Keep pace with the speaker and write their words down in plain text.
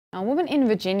A woman in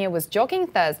Virginia was jogging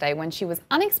Thursday when she was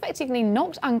unexpectedly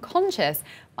knocked unconscious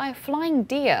by a flying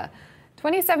deer.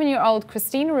 27-year-old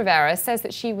Krystine Rivera says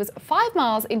that she was 5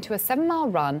 miles into a 7-mile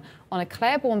run on a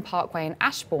Claiborne Parkway in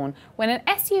Ashbourne when an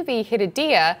SUV hit a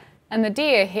deer and the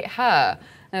deer hit her.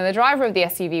 Now, the driver of the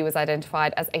SUV was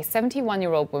identified as a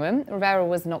 71-year-old woman. Rivera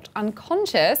was knocked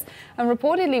unconscious and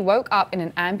reportedly woke up in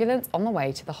an ambulance on the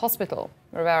way to the hospital.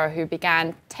 Rivera, who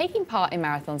began taking part in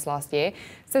marathons last year,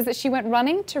 says that she went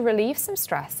running to relieve some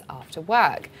stress after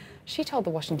work. She told the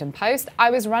Washington Post, "I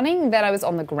was running, then I was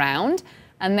on the ground,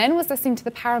 and then was listening to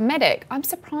the paramedic. I'm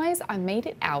surprised I made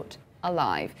it out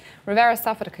alive." Rivera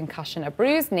suffered a concussion, a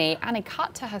bruised knee and a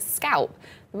cut to her scalp.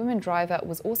 The woman driver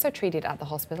was also treated at the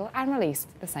hospital and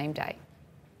released the same day.